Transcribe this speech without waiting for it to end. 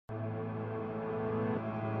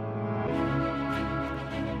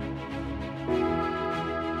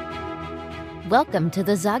Welcome to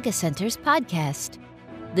the Zaga Center's podcast.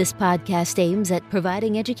 This podcast aims at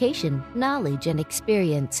providing education, knowledge, and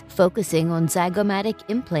experience focusing on zygomatic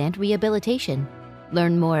implant rehabilitation.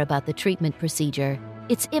 Learn more about the treatment procedure,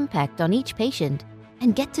 its impact on each patient,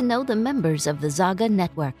 and get to know the members of the Zaga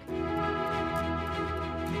network.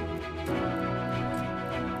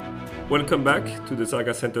 Welcome back to the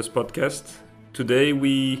Zaga Center's podcast. Today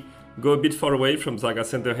we go a bit far away from Zaga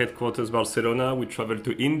Center headquarters Barcelona. We travel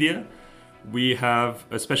to India. We have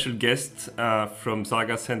a special guest from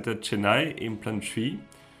Zaga Center Chennai, Implant Tree.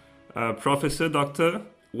 Professor, Doctor,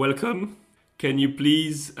 welcome. Can you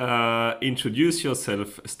please introduce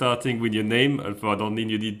yourself, starting with your name, although I don't think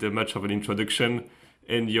you did much of an introduction,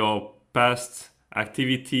 and your past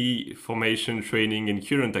activity, formation, training, and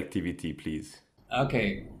current activity, please.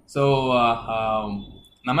 Okay, so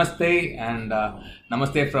Namaste and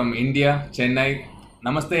Namaste from India, Chennai.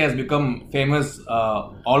 Namaste has become famous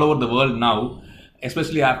all over the world now,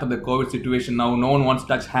 especially after the COVID situation. Now, no one wants to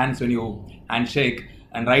touch hands when you handshake.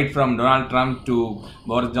 And right from Donald Trump to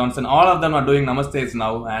Boris Johnson, all of them are doing Namastes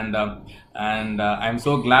now. And I'm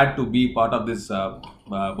so glad to be part of this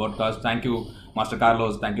podcast. Thank you, Master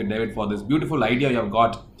Carlos. Thank you, David, for this beautiful idea you have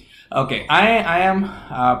got. Okay, I am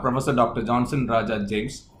Professor Dr. Johnson Raja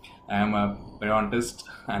James. I am a periodontist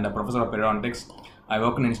and a professor of periodontics. I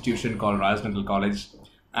work in an institution called Raj Dental College,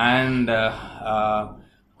 and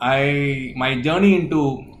my journey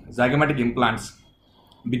into zygomatic implants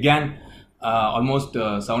began almost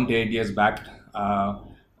 7 to 8 years back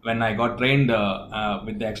when I got trained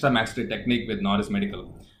with the extra maxillary technique with Norris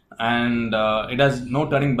Medical, and it has no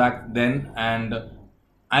turning back then. And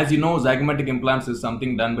as you know, zygomatic implants is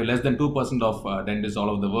something done by less than 2% of dentists all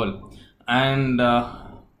over the world, and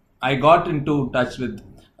I got into touch with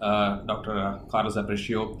Dr. Carlos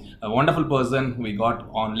Aprecio, a wonderful person. We got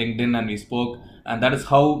on LinkedIn and we spoke, and that is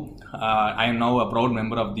how I am now a proud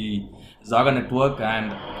member of the Zaga network. And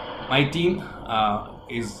my team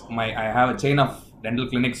I have a chain of dental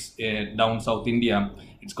clinics down South India.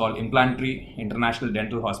 It's called Implant Tree International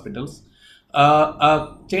Dental Hospitals,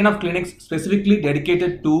 a chain of clinics specifically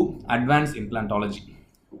dedicated to advanced implantology.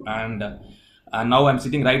 And now I'm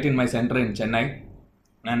sitting right in my center in Chennai.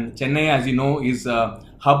 And Chennai, as you know, is a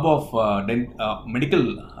hub of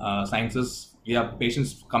medical sciences. We have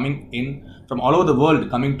patients coming in from all over the world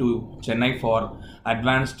coming to Chennai for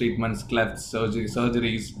advanced treatments, clefts,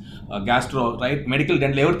 surgeries, gastro, right? Medical,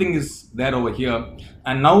 dental, everything is there over here.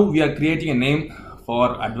 And now we are creating a name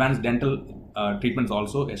for advanced dental treatments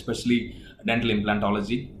also, especially dental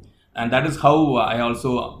implantology. And that is how I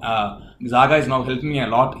also, Zaga is now helping me a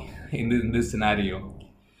lot in this scenario.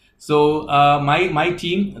 So my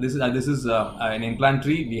team, this is an Implant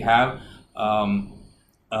Tree. We have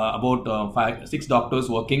about 6 doctors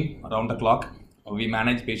working around the clock. We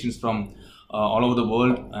manage patients from all over the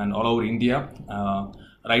world and all over India,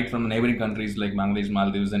 right from neighboring countries like Bangladesh,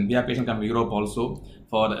 Maldives, and we have patients from Europe also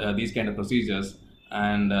for these kind of procedures.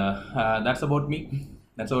 And that's about me.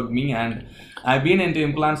 And I've been into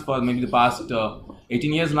implants for maybe the past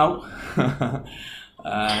 18 years now.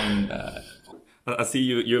 And I see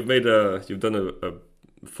you've done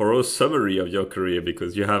a thorough summary of your career,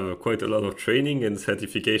 because you have quite a lot of training and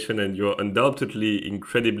certification, and you're undoubtedly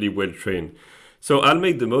incredibly well trained. So I'll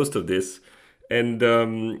make the most of this and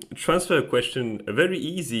transfer a question, a very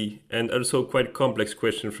easy and also quite complex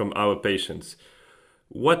question from our patients.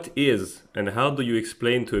 What is and how do you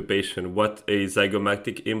explain to a patient what a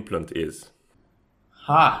zygomatic implant is?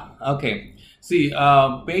 Okay. See,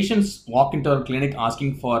 patients walk into our clinic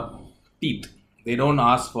asking for teeth. They don't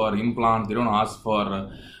ask for implants. They don't ask for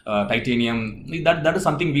titanium. That is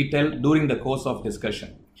something we tell during the course of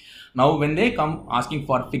discussion. Now, when they come asking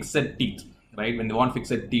for fixed teeth, right? When they want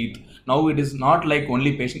fixed teeth, now it is not like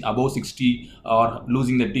only patients above 60 or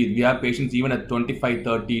losing the teeth. We have patients even at 25,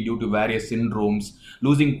 30 due to various syndromes,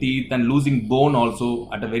 losing teeth and losing bone also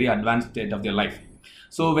at a very advanced state of their life.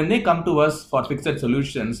 So when they come to us for fixed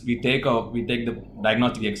solutions, we take the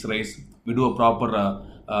diagnostic X-rays, we do a proper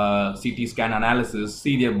CT scan analysis,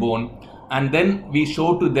 see their bone, and then we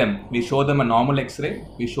show them a normal X-ray,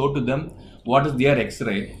 we show to them what is their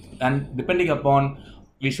X-ray, and depending upon,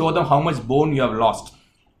 we show them how much bone you have lost.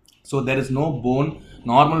 So there is no bone,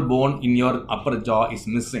 normal bone in your upper jaw is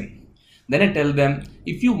missing. Then I tell them,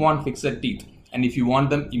 if you want fixed teeth and if you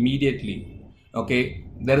want them immediately, okay,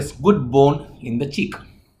 there is good bone in the cheek.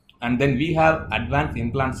 And then we have advanced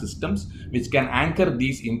implant systems which can anchor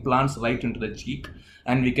these implants right into the cheek,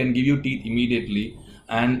 and we can give you teeth immediately,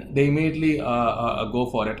 and they immediately go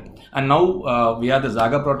for it. And now we have the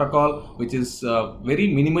Zaga protocol, which is very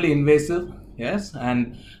minimally invasive, yes,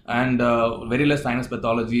 and very less sinus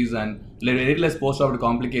pathologies and very less post-operative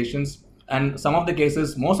complications. And some of the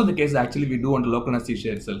cases, most of the cases actually we do under local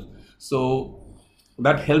anesthesia itself. So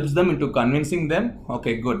that helps them into convincing them,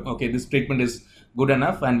 okay, good, okay, this treatment is good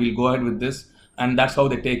enough and we'll go ahead with this. And that's how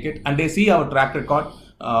they take it. And they see our track record.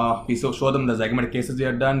 We show them the zygomatic cases we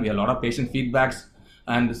have done. We have a lot of patient feedbacks.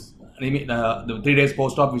 And the 3 days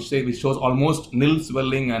post-op, which shows almost nil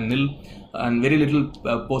swelling and nil and very little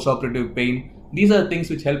post-operative pain. These are the things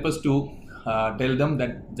which help us to tell them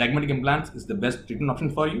that zygomatic implants is the best treatment option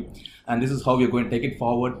for you, and this is how we are going to take it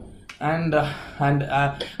forward. And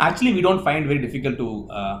actually, we don't find it very difficult to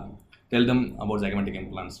tell them about zygomatic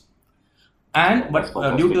implants. And but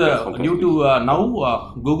due to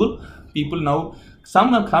now Google, people now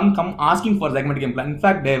some have come asking for zygomatic implant. In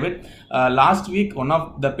fact, David, last week one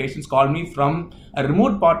of the patients called me from a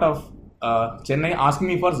remote part of Chennai asking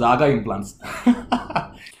me for Zaga implants.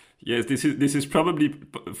 Yes, this is probably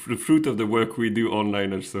the fruit of the work we do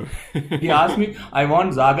online also. He asked me, I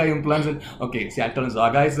want Zaga implants. And, okay, see, I told him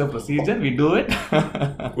Zaga is the procedure, we do it.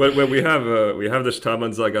 well, we have the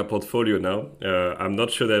Straumann Zaga portfolio now. I'm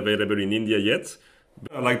not sure they're available in India yet.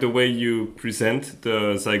 But I like the way you present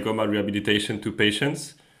the zygoma rehabilitation to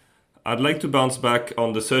patients. I'd like to bounce back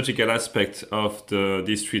on the surgical aspect of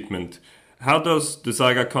this treatment. How does the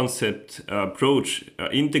Zaga concept approach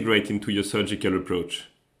integrate into your surgical approach?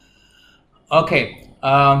 Okay,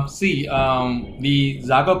 the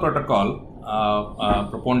Zaga protocol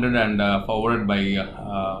proponent and forwarded by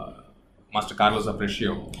Master Carlos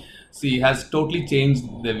Aprecio, has totally changed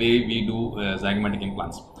the way we do zygomatic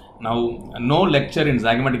implants. Now, no lecture in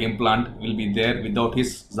zygomatic implant will be there without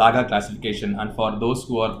his Zaga classification. And for those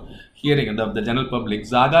who are hearing, the general public,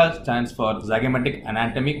 Zaga stands for Zygomatic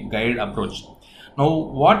Anatomic Guided Approach. Now,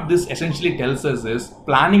 what this essentially tells us is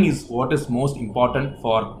planning is what is most important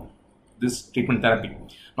for this treatment therapy.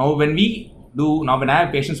 Now, when I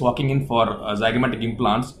have patients walking in for zygomatic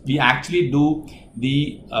implants, we actually do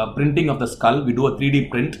the printing of the skull. We do a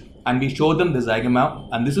 3D print and we show them the zygoma,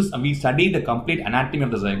 and we study the complete anatomy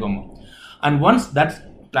of the zygoma. And once that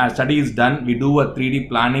study is done, we do a 3D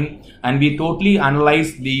planning and we totally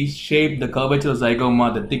analyze the shape, the curvature of the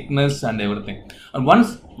zygoma, the thickness and everything. And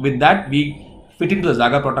once with that, we fit into the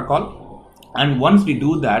Zaga protocol. And once we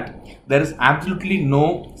do that, there is absolutely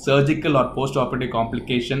no surgical or post-operative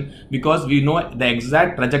complication because we know the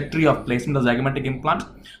exact trajectory of placement of zygomatic implant.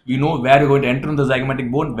 We know where you're going to enter in the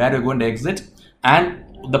zygomatic bone, where you're going to exit, and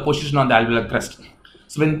the position on the alveolar crest.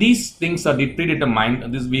 So when these things are predetermined,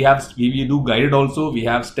 we do guided also. We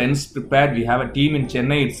have stents prepared. We have a team in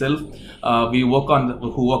Chennai itself. Who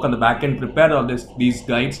work on the back end, prepare all these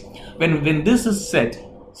guides. When this is set,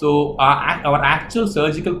 so our actual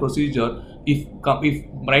surgical procedure, if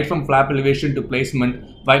right from flap elevation to placement,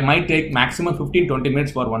 might take maximum 15-20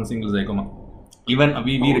 minutes for one single zygoma. Even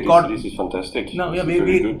we record. This is fantastic. No,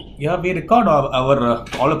 we record our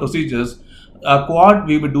all the procedures. Quad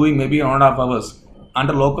we were doing maybe 1.5 hours.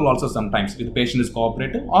 Under local also sometimes if the patient is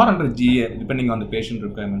cooperative, or under GA depending on the patient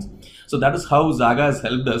requirements. So that is how Zaga has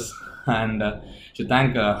helped us, and should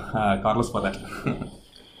thank Carlos for that.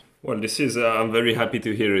 Well, this is I'm very happy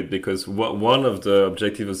to hear it, because one of the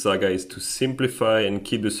objectives of Zaga is to simplify and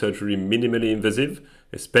keep the surgery minimally invasive,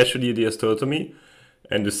 especially the osteotomy.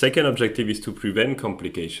 And the second objective is to prevent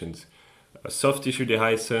complications, soft tissue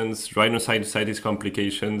dehiscence, rhinosinusitis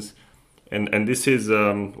complications. And this is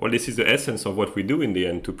the essence of what we do in the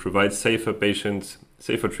end, to provide safer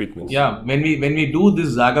treatments. Yeah, when we do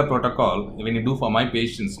this Zaga protocol, when you do for my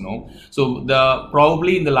patients, so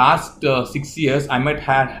probably in the last 6 years, I might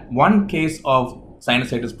have one case of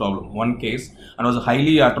sinusitis problem, one case, and it was a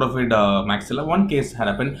highly atrophied maxilla. One case had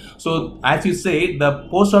happened. So as you say, the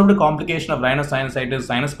post-operative complication of rhinosinusitis,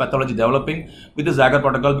 sinus pathology developing with the Zaga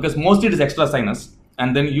protocol, because mostly it is extra sinus.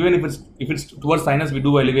 And then even if it's towards sinus, we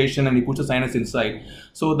do elevation and we put the sinus inside.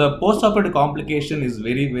 So the post-operative complication is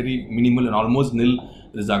very, very minimal and almost nil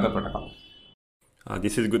with the Zaga protocol.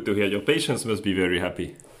 This is good to hear. Your patients must be very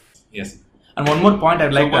happy. Yes. And one more point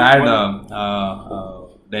I'd like to add,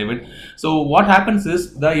 David. So what happens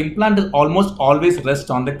is the implant is almost always rests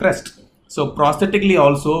on the crest. So prosthetically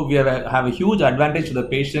also we have a huge advantage to the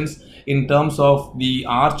patients in terms of the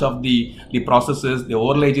arch of the processes, the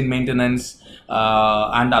oral aging maintenance,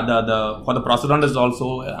 and for the prosthodontist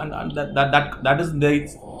also, and that is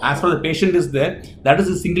as far as the patient is there, that is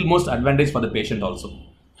the single most advantage for the patient also.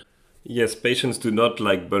 Yes, patients do not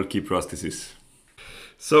like bulky prosthesis.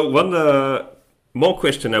 So one more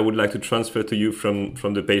question I would like to transfer to you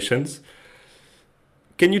from the patients.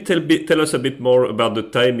 Can you tell us a bit more about the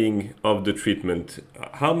timing of the treatment?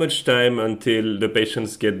 How much time until the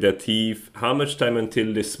patients get their teeth? How much time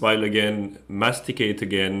until they smile again, masticate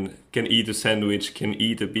again, can eat a sandwich, can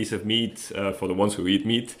eat a piece of meat for the ones who eat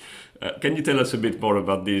meat? Can you tell us a bit more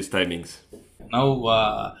about these timings?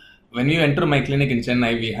 Now, when you enter my clinic in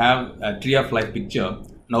Chennai, we have a tree of life picture.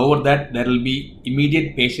 Now, over that, there will be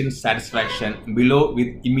immediate patient satisfaction below with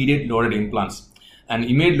immediate loaded implants. And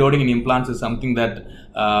immediate loading in implants is something that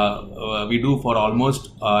we do for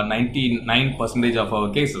almost 99% of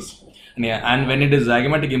our cases. And when it is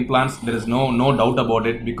zygomatic implants, there is no doubt about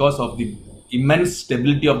it because of the immense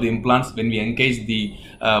stability of the implants when we engage the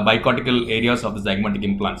bicortical areas of the zygomatic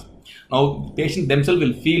implants. Now, patients themselves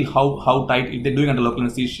will feel how tight, if they're doing under local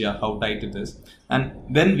anesthesia, how tight it is. And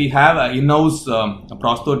then we have an in-house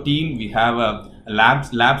prostho team. We have a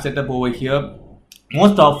lab setup over here.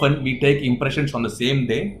 Most often, we take impressions on the same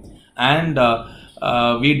day, and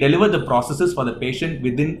we deliver the processes for the patient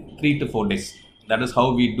within 3 to 4 days. That is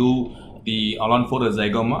how we do the All-on-4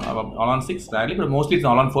 zygoma, All-on-6 rarely, but mostly it's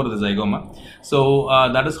All-on-4 zygoma. So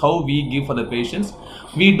that is how we give for the patients.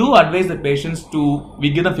 We do advise the patients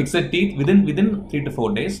we give them fixed teeth within 3 to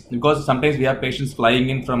 4 days, because sometimes we have patients flying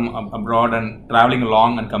in from abroad and traveling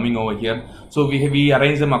along and coming over here. So we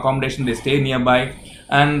arrange them accommodation, they stay nearby.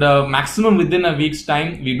 And maximum within a week's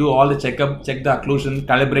time, we do all the checkup, check the occlusion,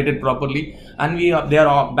 calibrate it properly, and they are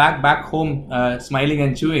all back home smiling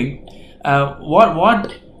and chewing.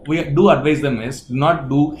 What we do advise them is do not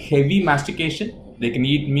do heavy mastication. They can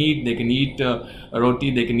eat meat, they can eat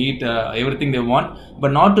roti, they can eat everything they want,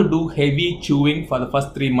 but not to do heavy chewing for the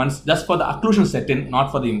first 3 months, just for the occlusion set in,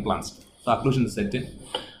 not for the implants. So occlusion set in.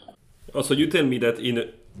 Also, you tell me that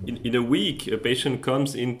in a week, a patient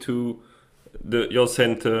comes into your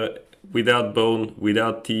center without bone,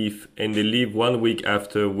 without teeth, and they leave 1 week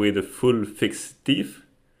after with a full fixed teeth?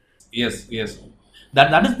 Yes.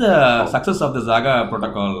 That is the success of the Zaga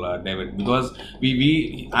protocol, David, because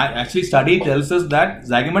actually study tells us that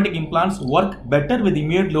zygomatic implants work better with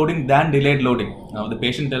immediate loading than delayed loading. Now the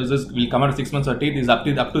patient tells us we'll come out 6 months or teeth is up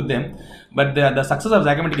to them, but the success of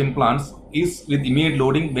zygomatic implants is with immediate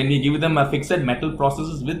loading when we give them a fixed metal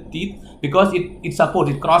processes with teeth, because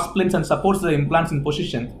it cross splints and supports the implants in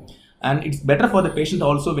position. And it's better for the patient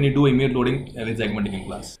also when you do immediate loading with zygomatic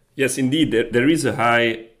implants. Yes, indeed. There is a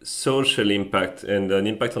high social impact and an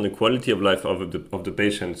impact on the quality of life of the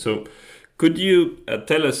patient. So could you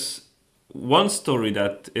tell us one story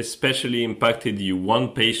that especially impacted you, one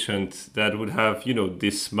patient that would have,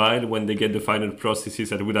 this smile when they get the final prosthesis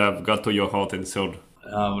that would have got to your heart and soul?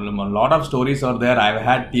 A lot of stories are there. I've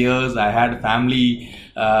had tears. I had family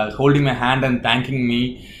holding my hand and thanking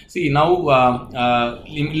me. See, now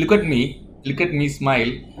look at me,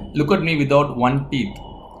 smile. Look at me without one teeth.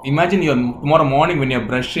 Imagine tomorrow morning when you're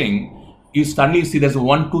brushing, you suddenly see there's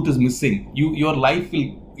one tooth is missing. Your life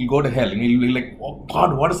will go to hell. You'll be like, oh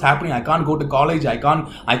God, what is happening? I can't go to college. I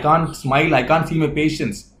can't smile. I can't see my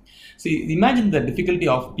patients. See, imagine the difficulty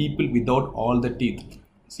of people without all the teeth.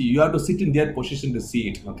 See, you have to sit in their position to see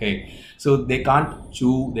it. Okay, so they can't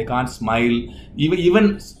chew, they can't smile.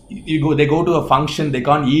 Even they go to a function, they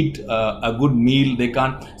can't eat a good meal. They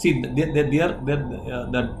can't see. They're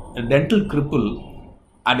the dental cripple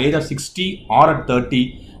at age of 60 or at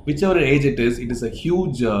 30, whichever age it is a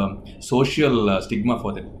huge social stigma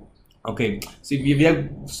for them. Okay, see, we have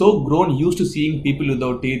so grown used to seeing people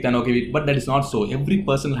without teeth, and but that is not so. Every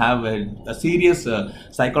person have a serious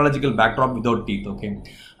psychological backdrop without teeth. Okay,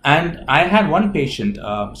 and I had one patient,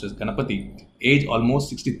 Mr. Ganapati, age almost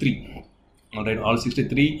 63. All right, all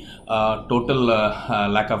 63, total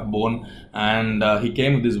lack of bone, and he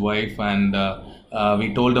came with his wife, and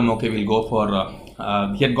we told him, okay, we'll go for.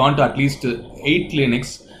 He had gone to at least 8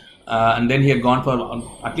 clinics. And then he had gone for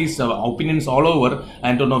at least opinions all over,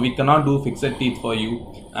 and no, we cannot do fixed teeth for you,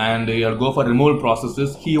 and you'll go for removal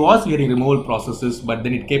processes. He was wearing removal processes, but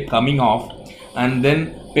then it kept coming off, and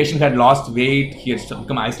then patient had lost weight. He had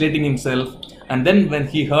become isolating himself, and then when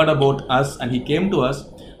he heard about us and he came to us,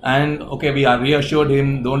 and okay, we reassured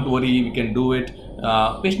him, don't worry, we can do it.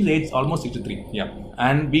 Patient's age almost 63, yeah,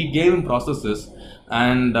 and we gave him processes,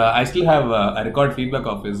 and I still have a record feedback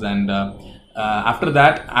of his, and after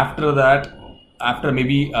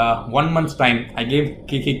maybe 1 month's time,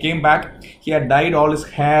 he came back. He had dyed all his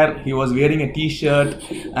hair. He was wearing a t-shirt,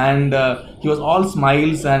 and he was all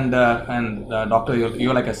smiles. And doctor,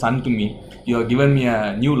 you're like a son to me. You're given me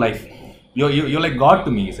a new life. You're like God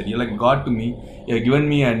to me. He said, you're like God to me. You're given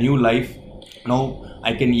me a new life. Now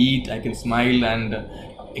I can eat. I can smile. And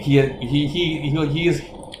he was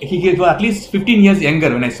at least 15 years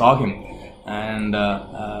younger when I saw him. and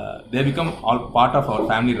they become all part of our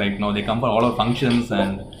family right now. They come for all our functions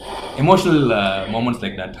and emotional moments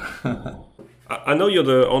like that. I know you're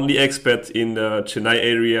the only expert in the Chennai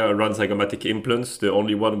area around zygomatic implants, the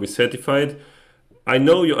only one we certified. I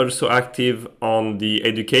know you're also active on the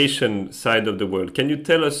education side of the world. Can you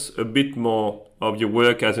tell us a bit more of your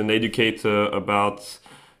work as an educator about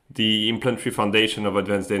the Implantary Foundation of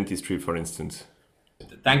Advanced Dentistry, for instance?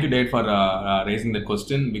 Thank you, Dave, for raising the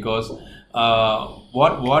question, because I'm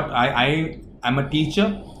a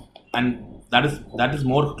teacher, and that is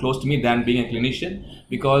more close to me than being a clinician,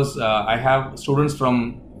 because I have students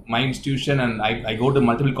from my institution, and I go to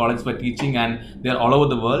multiple colleges for teaching, and they're all over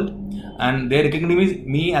the world, and they recognize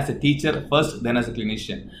me as a teacher first, then as a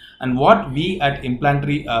clinician. And what we at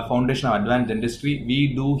Implantary Foundation of Advanced Dentistry,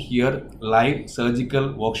 we do here live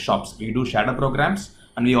surgical workshops. We do shadow programs,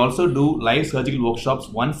 and we also do live surgical workshops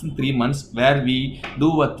once in 3 months, where we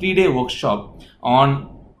do a 3-day workshop on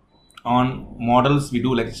models. We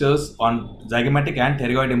do lectures on zygomatic and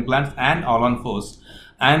pterygoid implants and All-on-4s.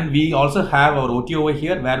 And we also have our OT over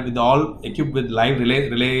here, where with all equipped with live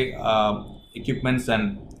relay equipments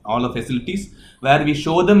and all the facilities, where we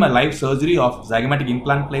show them a live surgery of zygomatic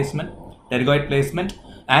implant placement, pterygoid placement,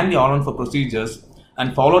 and the All-on-4 procedures,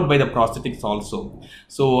 and followed by the prosthetics also.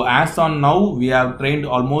 So as on now, we have trained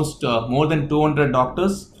almost more than 200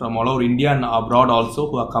 doctors from all over India and abroad also,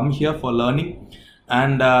 who have come here for learning.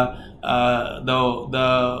 And the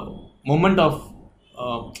moment of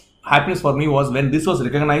happiness for me was when this was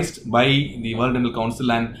recognized by the World Dental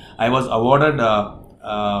Council, and I was awarded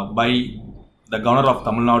by the governor of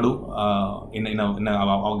Tamil Nadu in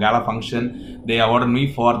a gala function. They awarded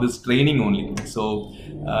me for this training only. So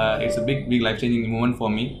it's a big life-changing moment for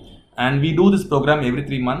me. And we do this program every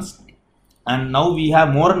 3 months. And now we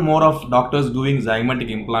have more and more of doctors doing zygomatic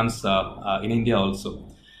implants in India also.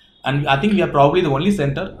 And I think we are probably the only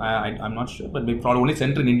center, I'm not sure, but we're probably the only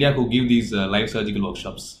center in India who give these live surgical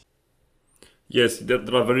workshops. Yes, there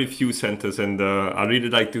are very few centers, and I really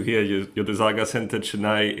like to hear you're the Zaga Center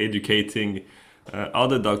Chennai educating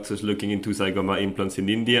other doctors looking into zygoma implants in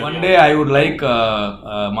India. One day I would like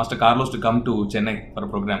Master Carlos to come to Chennai for a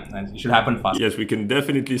program, and it should happen fast. Yes, we can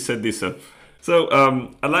definitely set this up. So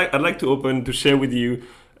I'd like to share with you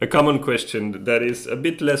a common question that is a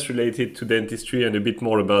bit less related to dentistry and a bit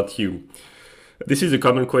more about you. This is a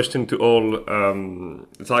common question to all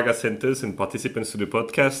Zaga centers and participants to the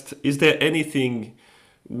podcast. Is there anything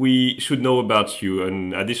we should know about you,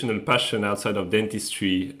 an additional passion outside of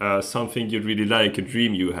dentistry, something you'd really like, a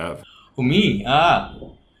dream you have? For me,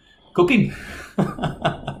 cooking.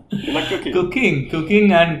 You like cooking?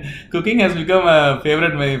 Cooking has become a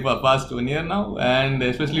favorite for past 1 year now, and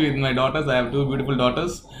especially with my daughters. I have 2 beautiful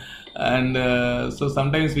daughters, and so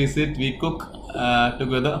sometimes we cook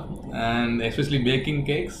together, and especially baking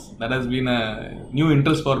cakes. That has been a new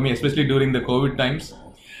interest for me, especially during the COVID times.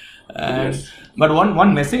 And yes. But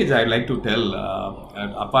one message I'd like to tell,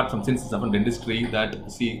 apart from, since it's about dentistry, that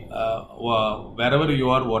see, wherever you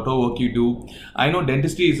are, whatever work you do, I know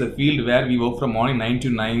dentistry is a field where we work from morning 9 to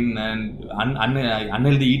 9, and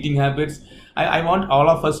unhealthy eating habits. I want all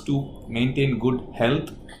of us to maintain good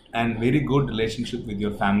health and very good relationship with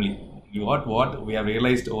your family. What we have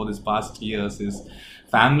realized over this past years is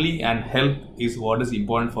family and health is what is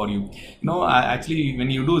important for you. Actually, when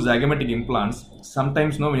you do zygomatic implants,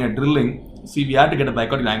 sometimes when you're drilling, see, we have to get a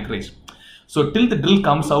bicortical anchorage. So till the drill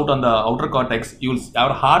comes out on the outer cortex,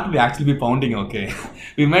 our heart will actually be pounding. Okay,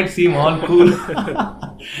 we might seem all cool.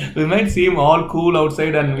 We might seem all cool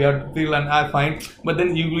outside, and we are feel and fine. But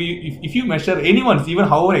then if you measure anyone's, even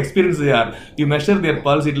however experienced they are, you measure their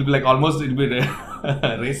pulse, it will be like almost it'll be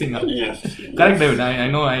racing up. Yes. Correct, David. I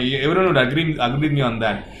know. Everyone would agree with me on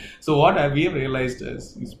that. So what we have realized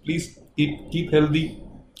is please keep healthy,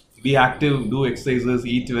 be active, do exercises,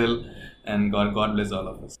 eat well, and God bless all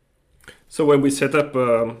of us. So when we set up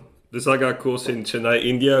the Zaga course in Chennai,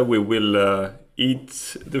 India, we will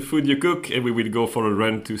eat the food you cook, and we will go for a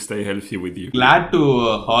run to stay healthy with you. Glad to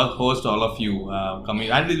host all of you coming.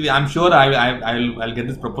 And I'm sure I'll get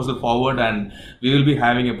this proposal forward, and we will be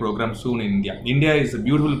having a program soon in India. India is a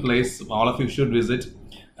beautiful place. All of you should visit.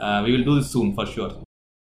 We will do this soon for sure.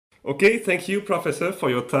 Okay, thank you, Professor, for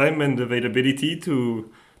your time and availability to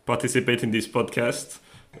participate in this podcast.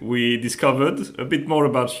 We discovered a bit more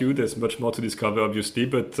about you. There's much more to discover, obviously,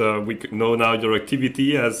 but we know now your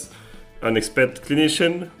activity as an expert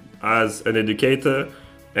clinician, as an educator,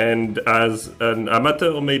 and as an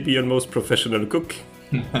amateur or maybe almost professional cook.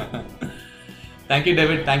 Thank you,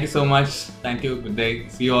 David. Thank you so much. Thank you. Good day.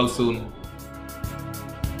 See you all soon.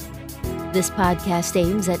 This podcast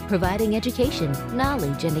aims at providing education,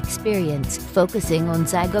 knowledge, and experience, focusing on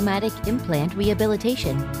zygomatic implant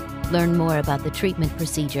rehabilitation. Learn more about the treatment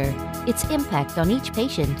procedure, its impact on each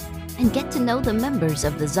patient, and get to know the members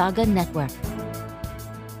of the Zaga network.